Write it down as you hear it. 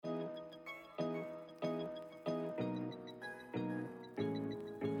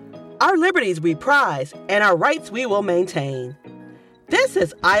Our liberties we prize, and our rights we will maintain. This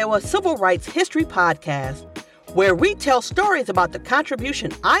is Iowa Civil Rights History Podcast, where we tell stories about the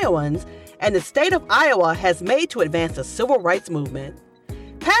contribution Iowans and the state of Iowa has made to advance the civil rights movement.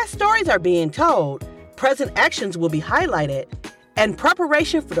 Past stories are being told, present actions will be highlighted, and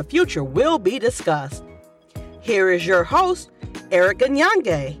preparation for the future will be discussed. Here is your host, Eric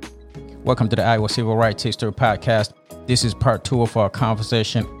Anyange. Welcome to the Iowa Civil Rights History Podcast. This is part 2 of our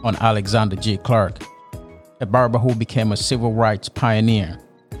conversation on Alexander G. Clark, a barber who became a civil rights pioneer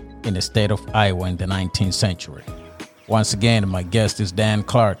in the state of Iowa in the 19th century. Once again, my guest is Dan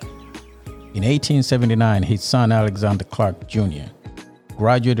Clark. In 1879, his son Alexander Clark Jr.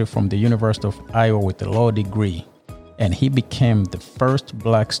 graduated from the University of Iowa with a law degree, and he became the first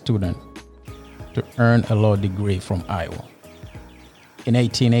black student to earn a law degree from Iowa. In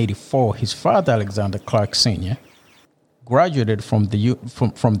 1884, his father, Alexander Clark Sr., graduated from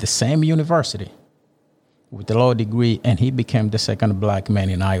the same university with a law degree, and he became the second black man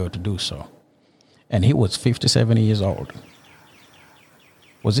in Iowa to do so. And he was 57 years old.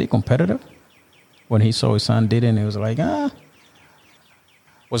 Was he competitive? When he saw his son did it, and he was like,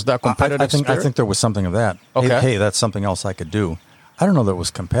 Was that competitive I think there was something of that. Okay. Hey, that's something else I could do. I don't know that it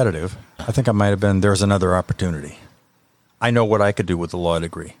was competitive. I think I might have been, there's another opportunity. I know what I could do with the law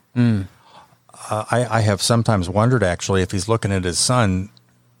degree. I have sometimes wondered, actually, if he's looking at his son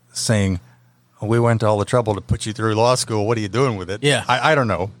saying, we went to all the trouble to put you through law school. What are you doing with it? Yeah. I don't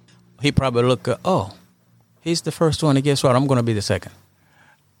know. He probably looked, he's the first one, and guess what? I'm going to be the second.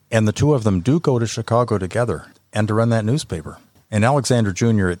 And the two of them do go to Chicago together and to run that newspaper. And Alexander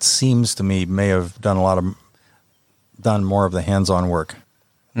Jr., it seems to me, may have done more of the hands-on work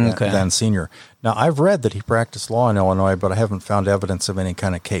than Senior. Now, I've read that he practiced law in Illinois, but I haven't found evidence of any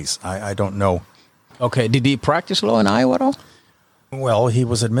kind of case. I don't know. Okay, did he practice law in Iowa at all? Well, he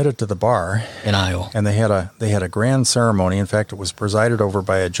was admitted to the bar In Iowa. and they had a grand ceremony. In fact, it was presided over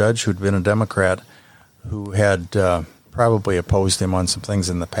by a judge who'd been a Democrat who had probably opposed him on some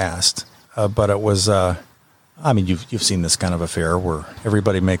things in the past. But it was, you've seen this kind of affair where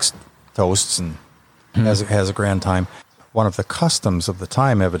everybody makes toasts and has a grand time. One of the customs of the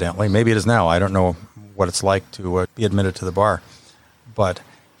time, evidently, maybe it is now, I don't know what it's like to be admitted to the bar, but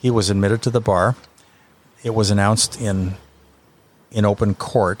he was admitted to the bar. It was announced in open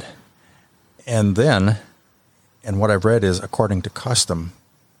court, and then, and what I've read is, according to custom,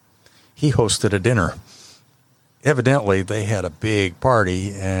 he hosted a dinner. Evidently, they had a big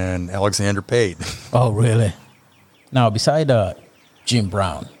party, and Alexander paid. Oh, really? Now, beside Jim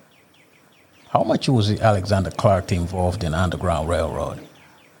Brown, how much was Alexander Clark involved in Underground Railroad?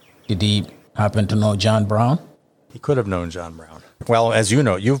 Did he happen to know John Brown? He could have known John Brown. Well, as you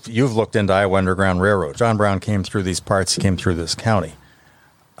know, you've looked into Iowa Underground Railroad. John Brown came through these parts. He came through this county.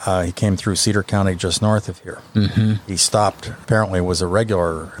 He came through Cedar County just north of here. Mm-hmm. He stopped, apparently was a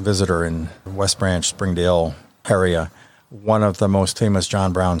regular visitor in West Branch, Springdale area. One of the most famous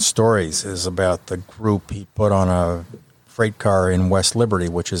John Brown stories is about the group he put on a freight car in West Liberty,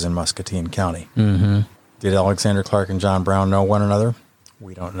 which is in Muscatine County. Mm-hmm. Did Alexander Clark and John Brown know one another?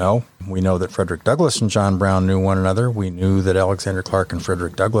 We don't know. We know that Frederick Douglass and John Brown knew one another. We knew that Alexander Clark and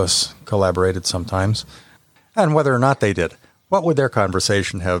Frederick Douglass collaborated sometimes. And whether or not they did, what would their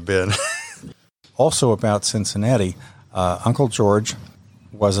conversation have been? Also about Cincinnati, Uncle George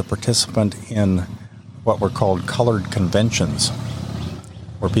was a participant in what were called colored conventions,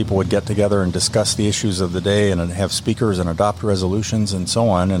 where people would get together and discuss the issues of the day and have speakers and adopt resolutions and so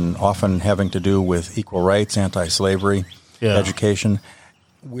on, and often having to do with equal rights, anti-slavery, education.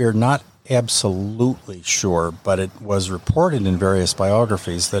 We're not absolutely sure, but it was reported in various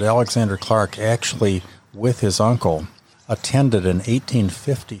biographies that Alexander Clark actually, with his uncle, attended an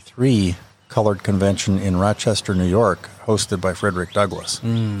 1853 colored convention in Rochester, New York, hosted by Frederick Douglass.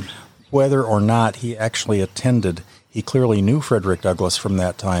 Whether or not he actually attended, he clearly knew Frederick Douglass from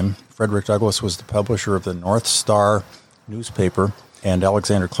that time. Frederick Douglass was the publisher of the North Star newspaper, and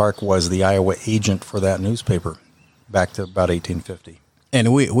Alexander Clark was the Iowa agent for that newspaper back to about 1850.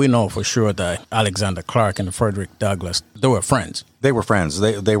 And we know for sure that Alexander Clark and Frederick Douglass, they were friends. They were friends.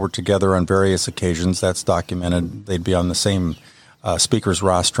 They were together on various occasions. That's documented. They'd be on the same speaker's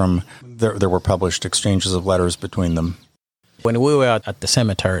rostrum. There were published exchanges of letters between them. When we were out at the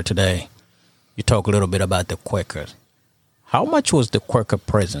cemetery today, you talk a little bit about the Quakers. How much was the Quaker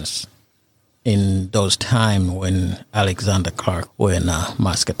presence in those times when Alexander Clark were in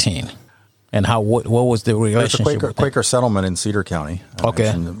Muscatine? And what was the relationship? There's a Quaker settlement in Cedar County,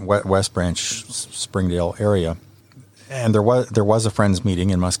 in West Branch, Springdale area, and there was a Friends meeting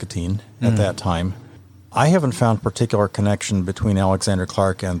in Muscatine at that time. I haven't found particular connection between Alexander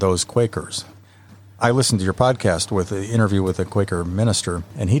Clark and those Quakers. I listened to your podcast with an interview with a Quaker minister,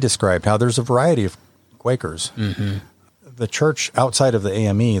 and he described how there's a variety of Quakers. Mm-hmm. The church outside of the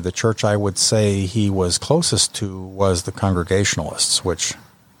AME, the church I would say he was closest to was the Congregationalists, which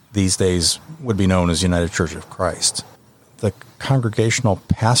these days would be known as United Church of Christ. The Congregational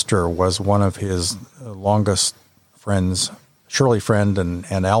pastor was one of his longest friends, Shirley friend and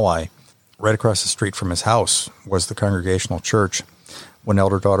ally. Right across the street from his house was the Congregational church. When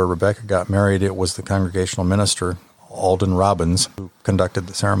elder daughter Rebecca got married, it was the Congregational minister, Alden Robbins, who conducted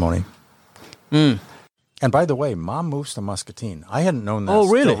the ceremony. Mm. And by the way, Mom moves to Muscatine. I hadn't known that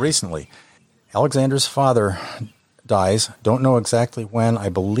until recently. Alexander's father dies. Don't know exactly when. I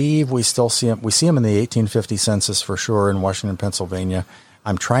believe we still see him. We see him in the 1850 census for sure in Washington, Pennsylvania.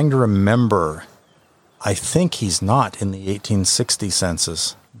 I'm trying to remember. I think he's not in the 1860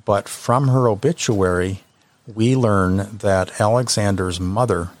 census. But from her obituary, we learn that Alexander's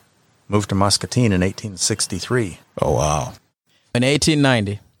mother moved to Muscatine in 1863. Oh, wow. In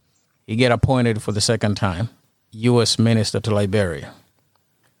 1890, he got appointed for the second time U.S. Minister to Liberia.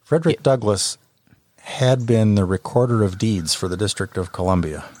 Frederick Douglass had been the recorder of deeds for the District of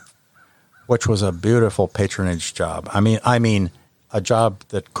Columbia, which was a beautiful patronage job. I mean, a job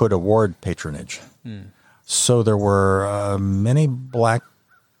that could award patronage. So there were many black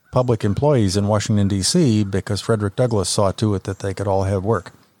public employees in Washington, D.C., because Frederick Douglass saw to it that they could all have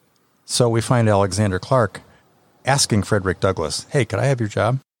work. So we find Alexander Clark asking Frederick Douglass, hey, could I have your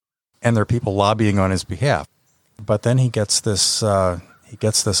job? And there are people lobbying on his behalf. But then he gets this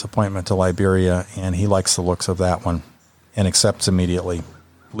appointment to Liberia, and he likes the looks of that one and accepts immediately.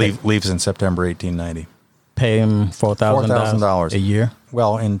 Leaves in September 1890. Pay him $4,000 a year?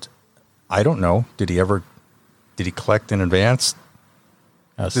 Well, and I don't know. Did he collect in advance?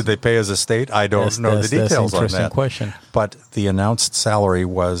 Did they pay his estate? I don't know the details on that. That's an interesting question. But the announced salary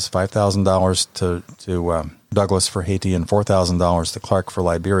was $5,000 to Douglass for Haiti and $4,000 to Clark for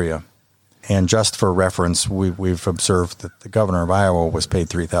Liberia. And just for reference, we've observed that the governor of Iowa was paid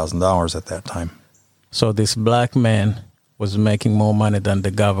 $3,000 at that time. So this black man was making more money than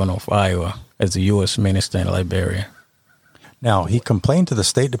the governor of Iowa as a U.S. minister in Liberia. Now, he complained to the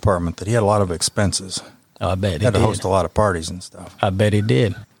State Department that he had a lot of expenses. I bet he had did. to host a lot of parties and stuff. I bet he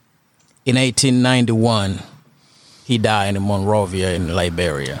did. In 1891, he died in Monrovia in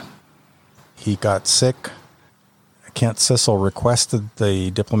Liberia. He got sick. Kent Sissel requested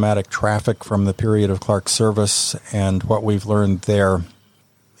the diplomatic traffic from the period of Clark's service, and what we've learned there,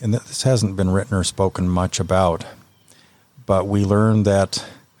 and this hasn't been written or spoken much about, but we learned that,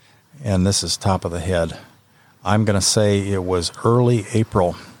 and this is top of the head, I'm going to say it was early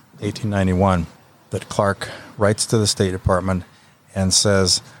April 1891, that Clark writes to the State Department and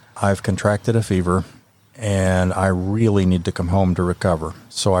says, I've contracted a fever and I really need to come home to recover.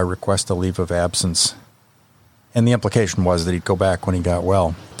 So I request a leave of absence. And the implication was that he'd go back when he got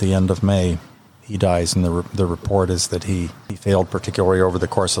well. At the end of May, he dies, and the report is that he failed particularly over the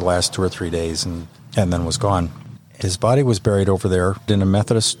course of the last 2 or 3 days and then was gone. His body was buried over there in a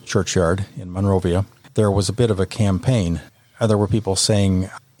Methodist churchyard in Monrovia. There was a bit of a campaign. There were people saying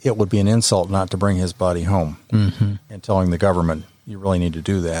it would be an insult not to bring his body home, and telling the government, you really need to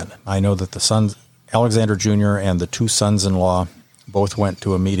do that. I know that the sons, Alexander Jr. and the 2 sons-in-law, both went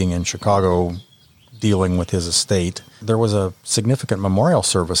to a meeting in Chicago dealing with his estate. There was a significant memorial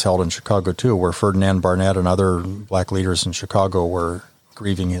service held in Chicago, too, where Ferdinand Barnett and other black leaders in Chicago were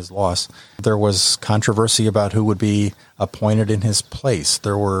grieving his loss. There was controversy about who would be appointed in his place.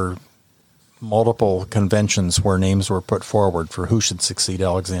 There were multiple conventions where names were put forward for who should succeed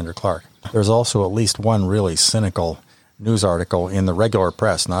Alexander Clark. There's also at least one really cynical news article in the regular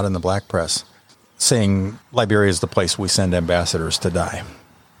press, not in the black press, saying Liberia is the place we send ambassadors to die.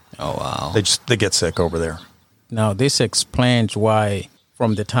 Oh, wow. They get sick over there. Now, this explains why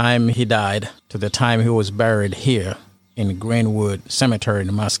from the time he died to the time he was buried here in Greenwood Cemetery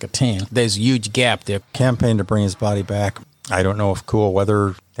in Muscatine, there's a huge gap there. Campaign to bring his body back. I don't know if cool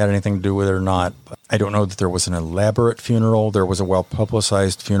weather had anything to do with it or not. But I don't know that there was an elaborate funeral. There was a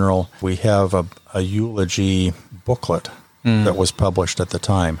well-publicized funeral. We have a eulogy booklet that was published at the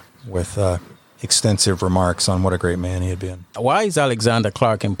time with extensive remarks on what a great man he had been. Why is Alexander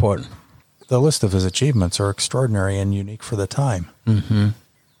Clark important? The list of his achievements are extraordinary and unique for the time.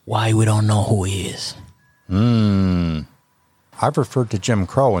 Why we don't know who he is? I've referred to Jim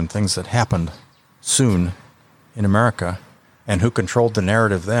Crow and things that happened soon in America and who controlled the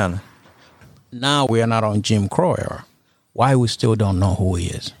narrative then. Now we are not on Jim Crow era. Why we still don't know who he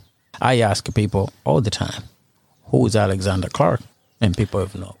is? I ask people all the time, who is Alexander Clark? And people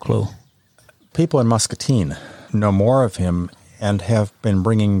have no clue. People in Muscatine know more of him and have been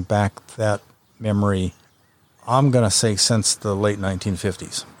bringing back that memory, I'm going to say, since the late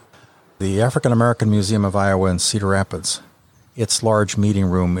 1950s. The African American Museum of Iowa in Cedar Rapids, its large meeting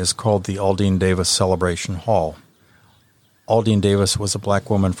room is called the Aldine Davis Celebration Hall. Aldine Davis was a black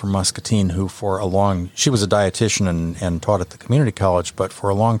woman from Muscatine who she was a dietitian and taught at the community college, but for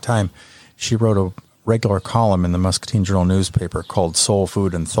a long time she wrote a regular column in the Muscatine Journal newspaper called Soul,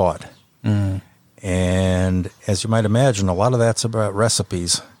 Food, and Thought. Mm. And as you might imagine, a lot of that's about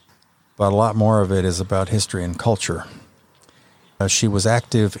recipes, but a lot more of it is about history and culture. She was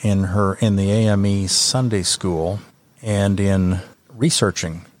active in the AME Sunday School and in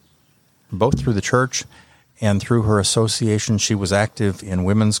researching, both through the church and through her association. She was active in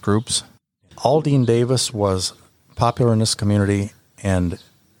women's groups. Aldine Davis was popular in this community and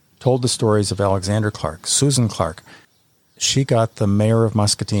told the stories of Alexander Clark. Susan Clark, she got the mayor of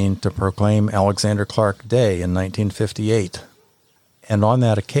Muscatine to proclaim Alexander Clark Day in 1958. And on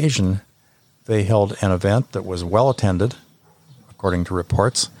that occasion, they held an event that was well attended, according to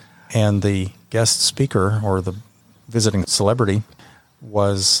reports, and the guest speaker, or the visiting celebrity,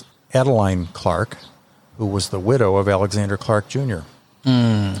 was Adeline Clark, who was the widow of Alexander Clark Jr.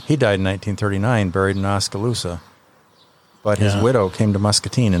 He died in 1939, buried in Oskaloosa. But his widow came to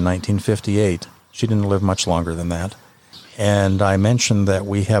Muscatine in 1958. She didn't live much longer than that. And I mentioned that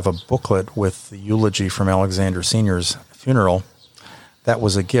we have a booklet with the eulogy from Alexander Sr.'s funeral. That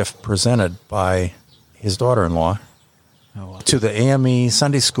was a gift presented by his daughter-in-law to the AME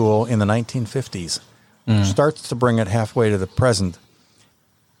Sunday School in the 1950s. Starts to bring it halfway to the present.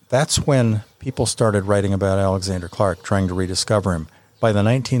 That's when people started writing about Alexander Clark, trying to rediscover him. By the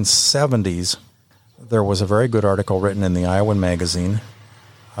 1970s, there was a very good article written in the Iowan Magazine.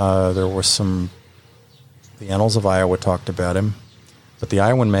 There was the Annals of Iowa talked about him, but the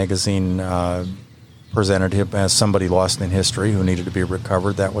Iowan Magazine presented him as somebody lost in history who needed to be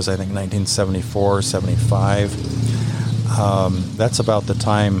recovered. That was, I think, 1974, 75. That's about the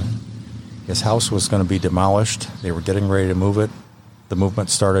time his house was going to be demolished. They were getting ready to move it. The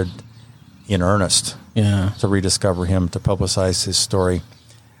movement started in earnest to rediscover him, to publicize his story.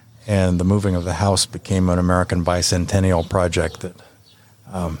 And the moving of the house became an American bicentennial project that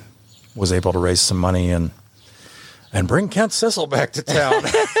was able to raise some money and bring Kent Sissel back to town.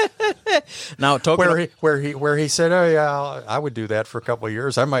 Now, where he said, "Oh yeah, I would do that for a couple of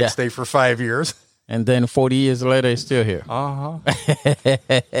years. I might stay for 5 years." And then 40 years later, he's still here.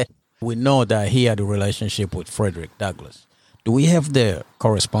 We know that he had a relationship with Frederick Douglass. Do we have the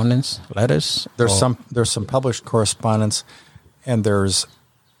correspondence, letters? There's some published correspondence, and there's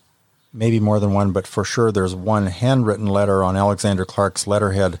maybe more than one, but for sure there's one handwritten letter on Alexander Clark's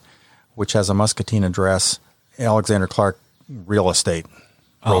letterhead, which has a Muscatine address, Alexander Clark Real Estate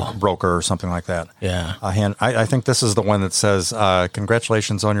broker or something like that. Yeah. I think this is the one that says,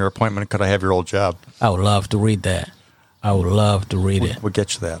 "Congratulations on your appointment. Could I have your old job?" I would love to read that. I would love to read it. We'll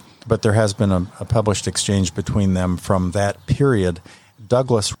get you that. But there has been a published exchange between them from that period.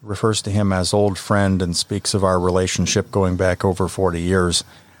 Douglass refers to him as old friend and speaks of our relationship going back over 40 years,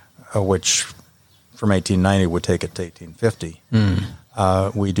 which from 1890 would take it to 1850.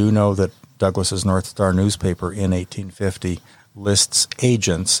 We do know that Douglass's North Star newspaper in 1850 lists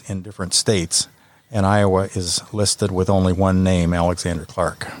agents in different states, and Iowa is listed with only one name, Alexander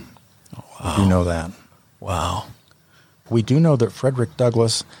Clark. Oh, wow. We do know that. Wow. We do know that Frederick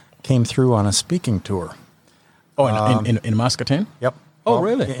Douglass came through on a speaking tour. Oh, in Muscatine? Yep. Oh,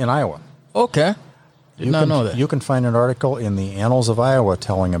 really? In Iowa. Okay. Did not know that. You can find an article in the Annals of Iowa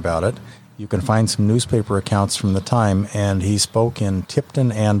telling about it. You can find some newspaper accounts from the time, and he spoke in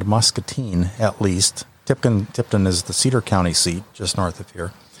Tipton and Muscatine, at least. Tipton is the Cedar County seat, just north of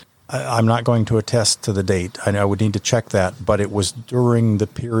here. I'm not going to attest to the date. I would need to check that, but it was during the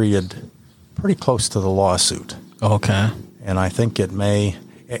period pretty close to the lawsuit. Okay. And I think it may,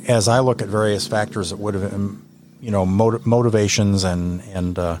 as I look at various factors, it would have, motivations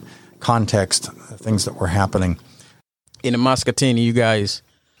and context, things that were happening. In Muscatine, you guys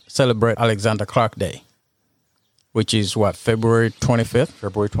celebrate Alexander Clark Day, which is what, February 25th?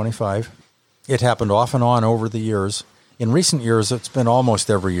 February 25. It happened off and on over the years. In recent years, it's been almost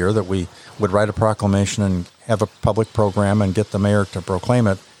every year that we would write a proclamation and have a public program and get the mayor to proclaim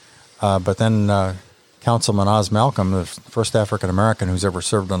it. But then Councilman Oz Malcolm, the first African-American who's ever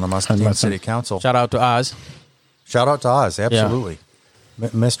served on the Muscatine City Council. Shout out to Oz. Shout out to Oz, absolutely. Yeah.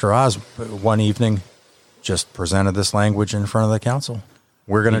 Mr. Oz, one evening, just presented this language in front of the council.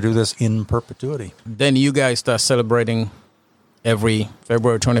 We're going to do this in perpetuity. Then you guys start celebrating every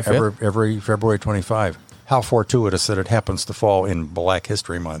February 25th? Every February 25. How fortuitous that it happens to fall in Black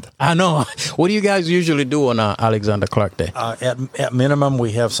History Month. I know. What do you guys usually do on Alexander Clark Day? At minimum,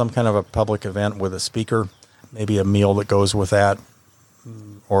 we have some kind of a public event with a speaker, maybe a meal that goes with that,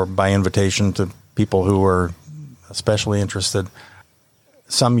 or by invitation to people who are especially interested.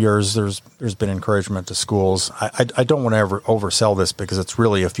 Some years there's been encouragement to schools. I don't want to ever oversell this because it's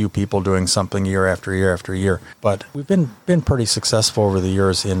really a few people doing something year after year after year. But we've been pretty successful over the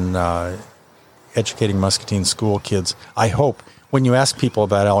years in educating Muscatine school kids. I hope when you ask people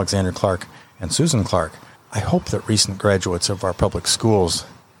about Alexander Clark and Susan Clark, I hope that recent graduates of our public schools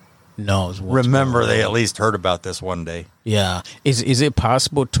remember they at least heard about this one day. Yeah. Is it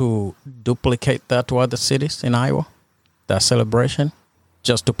possible to duplicate that to other cities in Iowa? That celebration?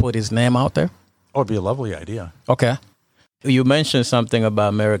 Just to put his name out there? Oh, it'd be a lovely idea. Okay. You mentioned something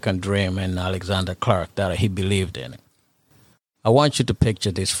about American Dream and Alexander Clark, that he believed in it. I want you to picture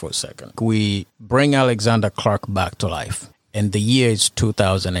this for a second. We bring Alexander Clark back to life, and the year is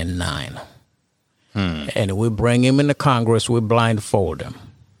 2009. And we bring him into Congress, we blindfold him,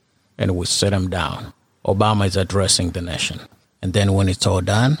 and we sit him down. Obama is addressing the nation. And then when it's all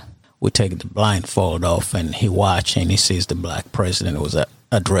done, we take the blindfold off, and he watches and he sees the black president was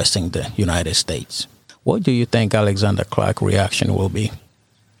addressing the United States. What do you think Alexander Clark's reaction will be?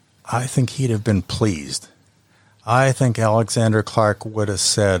 I think he'd have been pleased. I think Alexander Clark would have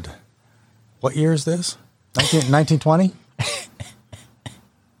said, what year is this? 1920?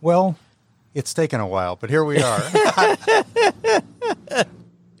 Well, it's taken a while, but here we are.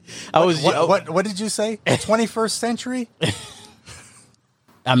 What did you say? The 21st century?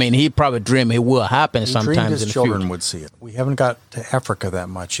 I mean, he probably dreamed it will happen sometimes in the future. His children would see it. We haven't got to Africa that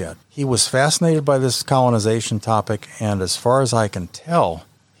much yet. He was fascinated by this colonization topic, and as far as I can tell,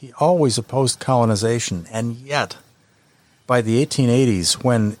 he always opposed colonization. And yet, by the 1880s,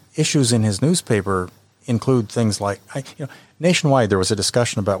 when issues in his newspaper include things like, nationwide there was a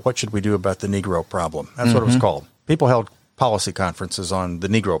discussion about what should we do about the Negro problem. That's what it was called. People held policy conferences on the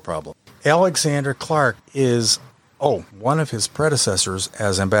Negro problem. Alexander Clark is one of his predecessors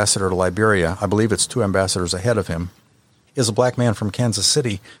as ambassador to Liberia, I believe it's 2 ambassadors ahead of him, is a black man from Kansas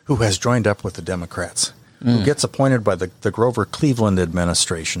City who has joined up with the Democrats, who gets appointed by the Grover Cleveland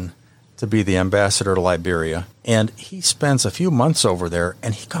administration to be the ambassador to Liberia. And he spends a few months over there,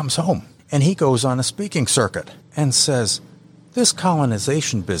 and he comes home, and he goes on a speaking circuit and says, this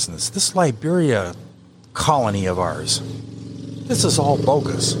colonization business, this Liberia colony of ours, this is all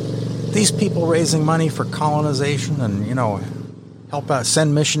bogus. These people raising money for colonization and, help out,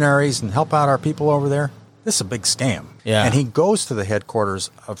 send missionaries and help out our people over there, this is a big scam. Yeah. And he goes to the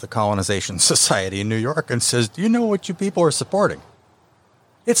headquarters of the Colonization Society in New York and says, do you know what you people are supporting?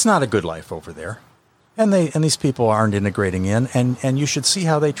 It's not a good life over there. And these people aren't integrating in, and you should see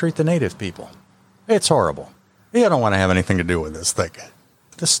how they treat the native people. It's horrible. You don't want to have anything to do with this thing.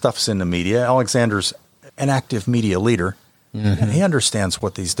 This stuff's in the media. Alexander's an active media leader. And he understands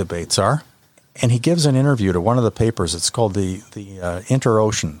what these debates are. And he gives an interview to one of the papers. It's called the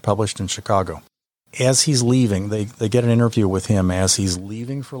Inter-Ocean, published in Chicago. As he's leaving, they get an interview with him as he's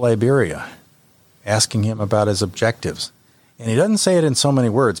leaving for Liberia, asking him about his objectives. And he doesn't say it in so many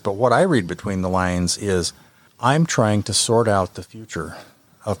words, but what I read between the lines is, I'm trying to sort out the future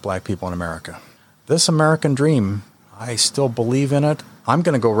of black people in America. This American dream, I still believe in it. I'm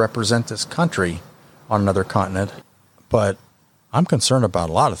going to go represent this country on another continent. But I'm concerned about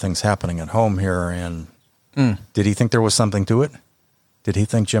a lot of things happening at home here. And did he think there was something to it? Did he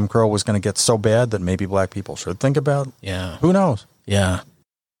think Jim Crow was going to get so bad that maybe black people should think about it? Yeah. Who knows? Yeah.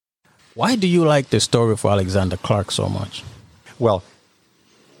 Why do you like the story of Alexander Clark so much? Well,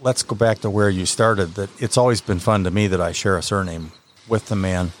 let's go back to where you started. That it's always been fun to me that I share a surname with the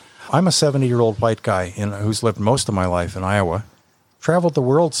man. I'm a 70-year-old white guy who's lived most of my life in Iowa, traveled the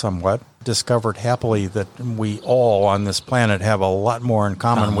world somewhat, discovered happily that we all on this planet have a lot more in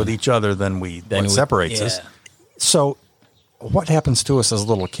common with each other than what separates us. So what happens to us as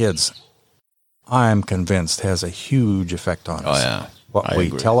little kids, I'm convinced, has a huge effect on us. Oh, yeah. What we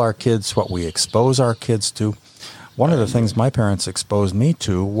tell our kids, what we expose our kids to. One of the things my parents exposed me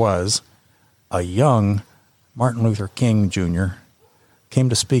to was a young Martin Luther King Jr. came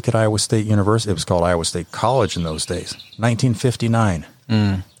to speak at Iowa State University. It was called Iowa State College in those days. 1959.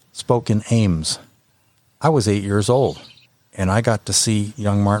 Spoke in Ames. I was 8 years old, and I got to see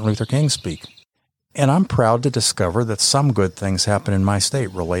young Martin Luther King speak. And I'm proud to discover that some good things happen in my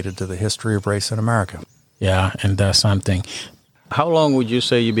state related to the history of race in America. Yeah, and that's something. How long would you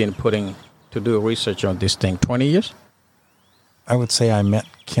say you've been putting to do research on this thing? 20 years? I would say I met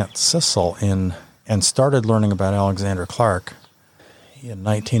Kent Sissel and started learning about Alexander Clark in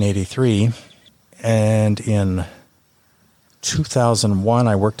 1983. And in 2001,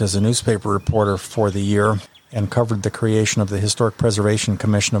 I worked as a newspaper reporter for the year and covered the creation of the Historic Preservation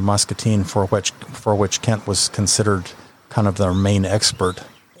Commission of Muscatine, for which Kent was considered kind of their main expert.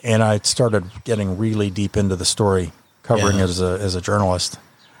 And I started getting really deep into the story, covering it as a journalist.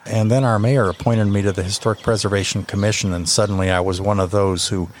 And then our mayor appointed me to the Historic Preservation Commission, and suddenly I was one of those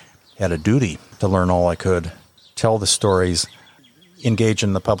who had a duty to learn all I could, tell the stories, engage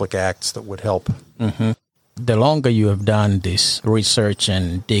in the public acts that would help. Mm-hmm. The longer you have done this research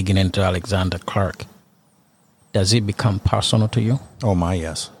and digging into Alexander Clark, does it become personal to you? Oh, my,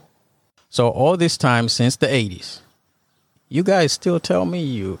 yes. So all this time since the 80s, you guys still tell me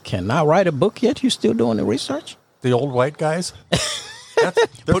you cannot write a book yet? You're still doing the research? The old white guys?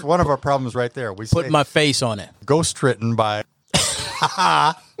 That's one of our problems right there. We put my face on it. Ghost-written by...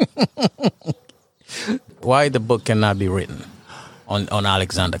 Why the book cannot be written on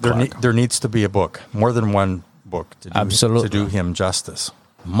Alexander Clark? There needs to be a book, more than one book, to do him justice.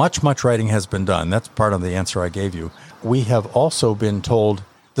 Much writing has been done. That's part of the answer I gave you. We have also been told,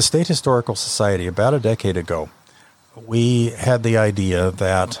 the State Historical Society, about a decade ago, we had the idea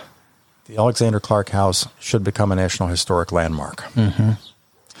that the Alexander Clark House should become a National Historic Landmark. Mm-hmm.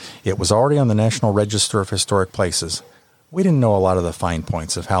 It was already on the National Register of Historic Places. We didn't know a lot of the fine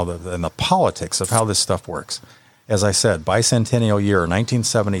points of how and the politics of how this stuff works. As I said, bicentennial year,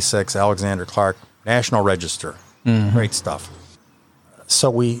 1976, Alexander Clark, National Register. Mm-hmm. Great stuff. So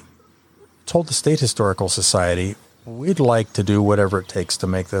we told the State Historical Society, we'd like to do whatever it takes to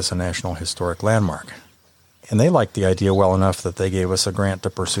make this a National Historic Landmark. And they liked the idea well enough that they gave us a grant to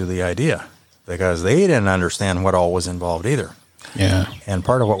pursue the idea, because they didn't understand what all was involved either. Yeah. And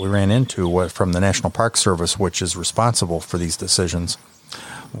part of what we ran into was from the National Park Service, which is responsible for these decisions,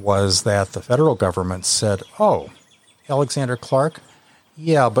 was that the federal government said, oh, Alexander Clark?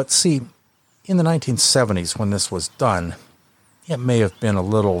 Yeah, but see, in the 1970s when this was done, it may have been a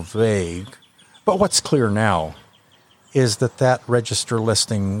little vague. But what's clear now is that register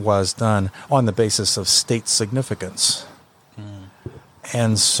listing was done on the basis of state significance.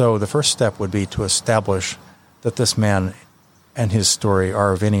 And so the first step would be to establish that this man and his story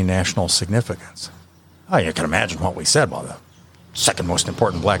are of any national significance. Oh, you can imagine what we said. Well, the second most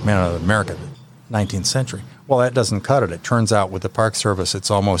important black man in America, 19th century. Well, that doesn't cut it. It turns out with the Park Service,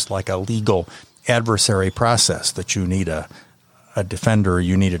 it's almost like a legal adversary process that you need a defender,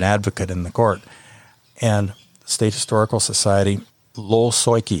 you need an advocate in the court. And the State Historical Society, Lowell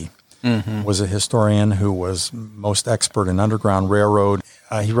Soike, was a historian who was most expert in Underground Railroad.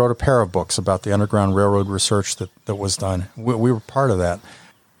 He wrote a pair of books about the Underground Railroad research that was done. We were part of that.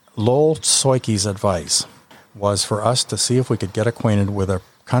 Lowell Soike's advice was for us to see if we could get acquainted with a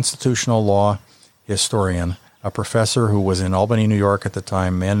constitutional law historian, a professor who was in Albany, New York at the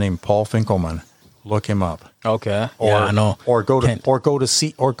time, a man named Paul Finkelman. Look him up. Okay. I know. Or go to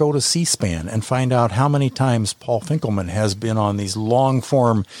C-SPAN and find out how many times Paul Finkelman has been on these long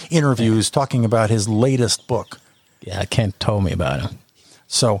form interviews talking about his latest book. Yeah, Kent told me about him.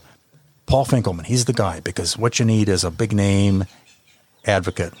 So, Paul Finkelman, he's the guy, because what you need is a big name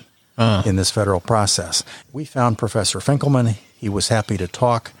advocate in this federal process. We found Professor Finkelman. He was happy to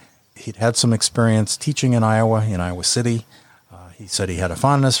talk. He'd had some experience teaching in Iowa City. He said he had a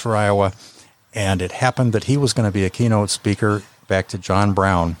fondness for Iowa. And it happened that he was going to be a keynote speaker back to John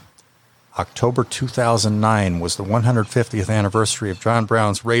Brown. October 2009 was the 150th anniversary of John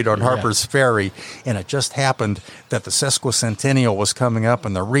Brown's raid on Harper's Ferry, and it just happened that the sesquicentennial was coming up,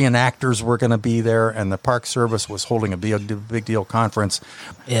 and the reenactors were going to be there, and the Park Service was holding a big deal conference.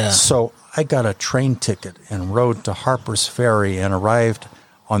 Yeah. So I got a train ticket and rode to Harper's Ferry and arrived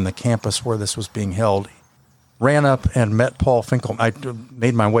on the campus where this was being held. Ran up and met Paul Finkelman. I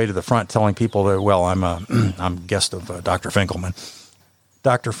made my way to the front telling people that, well, I'm a guest of Dr. Finkelman.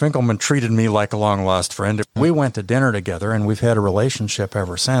 Dr. Finkelman treated me like a long-lost friend. We went to dinner together, and we've had a relationship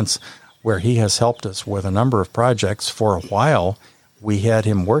ever since where he has helped us with a number of projects. For a while, we had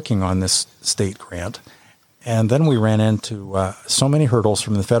him working on this state grant, and then we ran into so many hurdles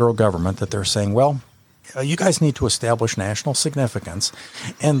from the federal government that they're saying, well, you guys need to establish national significance.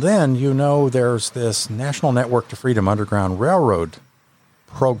 And then, there's this National Network to Freedom Underground Railroad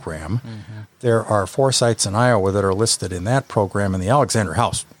program. There are 4 sites in Iowa that are listed in that program, and the Alexander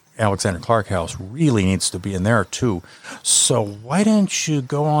Clark House really needs to be in there too. So why don't you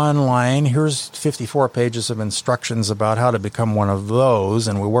go online? Here's 54 pages of instructions about how to become one of those,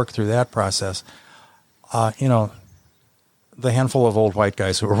 and we work through that process. The handful of old white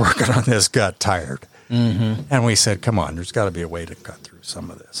guys who were working on this got tired. And we said, come on, there's got to be a way to cut through some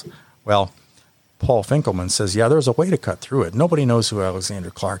of this. Well, Paul Finkelman says, yeah, there's a way to cut through it. Nobody knows who Alexander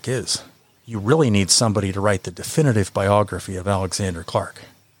Clark is. you really need somebody to write the definitive biography of Alexander Clark.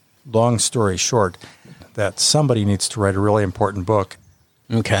 Long story short, that somebody needs to write a really important book.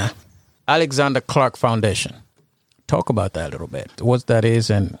 Okay. Alexander Clark Foundation. Talk about that a little bit. What that is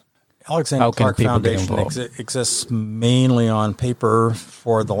and Alexander how can Clark people get Foundation involved? exists mainly on paper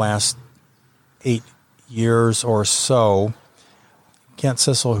for the last 8 years or so. Kent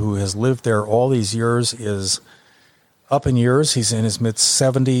Sissel, who has lived there all these years, is up in years. He's in his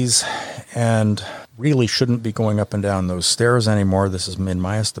mid-70s and really shouldn't be going up and down those stairs anymore. This is in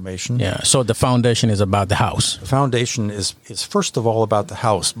my estimation. Yeah, so the foundation is about the house. The foundation is first of all about the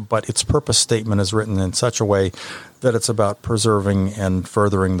house, but its purpose statement is written in such a way that it's about preserving and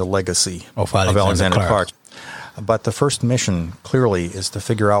furthering the legacy of Alexander Clark. But the first mission, clearly, is to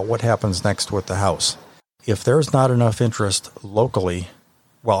figure out what happens next with the house. If there's not enough interest locally,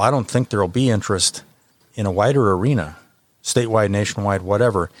 well, I don't think there'll be interest in a wider arena, statewide, nationwide,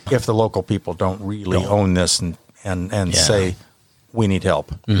 whatever, if the local people don't really own this and say, we need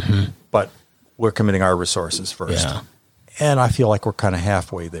help. Mm-hmm. But we're committing our resources first. Yeah. And I feel like we're kind of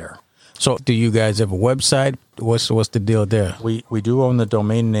halfway there. So do you guys have a website? What's the deal there? We do own the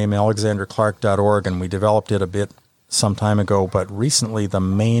domain name alexanderclark.org, and we developed it a bit some time ago. But recently, the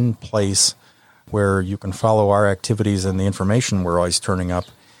main place where you can follow our activities and the information we're always turning up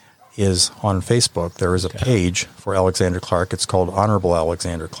is on Facebook. There is a page for Alexander Clark. It's called Honorable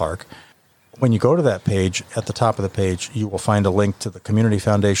Alexander Clark. When you go to that page, at the top of the page, you will find a link to the Community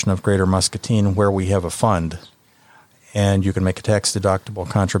Foundation of Greater Muscatine, where we have a fund. And you can make a tax-deductible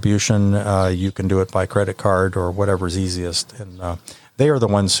contribution. You can do it by credit card or whatever's easiest. And they are the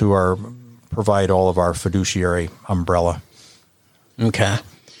ones who provide all of our fiduciary umbrella. Okay.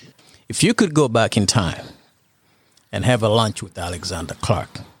 If you could go back in time and have a lunch with Alexander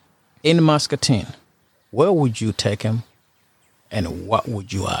Clark in Muscatine, where would you take him and what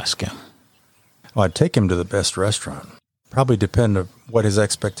would you ask him? Well, I'd take him to the best restaurant. Probably depend on what his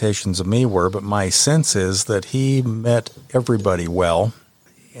expectations of me were, but my sense is that he met everybody well.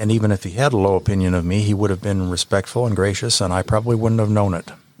 And even if he had a low opinion of me, he would have been respectful and gracious, and I probably wouldn't have known it.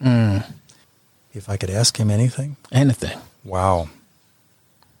 If I could ask him anything? Anything. Wow.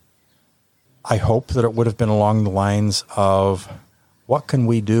 I hope that it would have been along the lines of, what can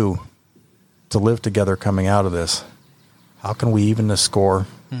we do to live together coming out of this? How can we even the score?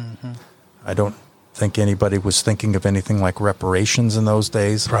 Mm-hmm. I don't think anybody was thinking of anything like reparations in those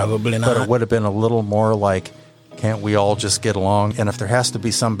days. Probably not. But it would have been a little more like, can't we all just get along? And if there has to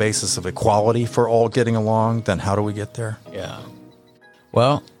be some basis of equality for all getting along, then how do we get there? Yeah.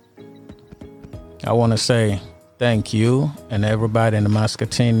 Well, I want to say thank you and everybody in the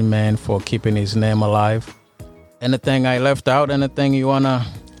Muscatine, man, for keeping his name alive. Anything I left out? Anything you want to?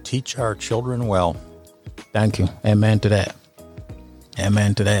 Teach our children well. Thank you. Amen to that.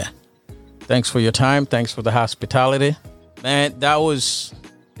 Amen to that. Thanks for your time. Thanks for the hospitality. Man, that was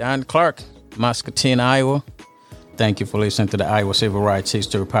Don Clark, Muscatine, Iowa. Thank you for listening to the Iowa Civil Rights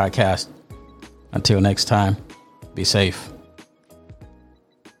History Podcast. Until next time, be safe.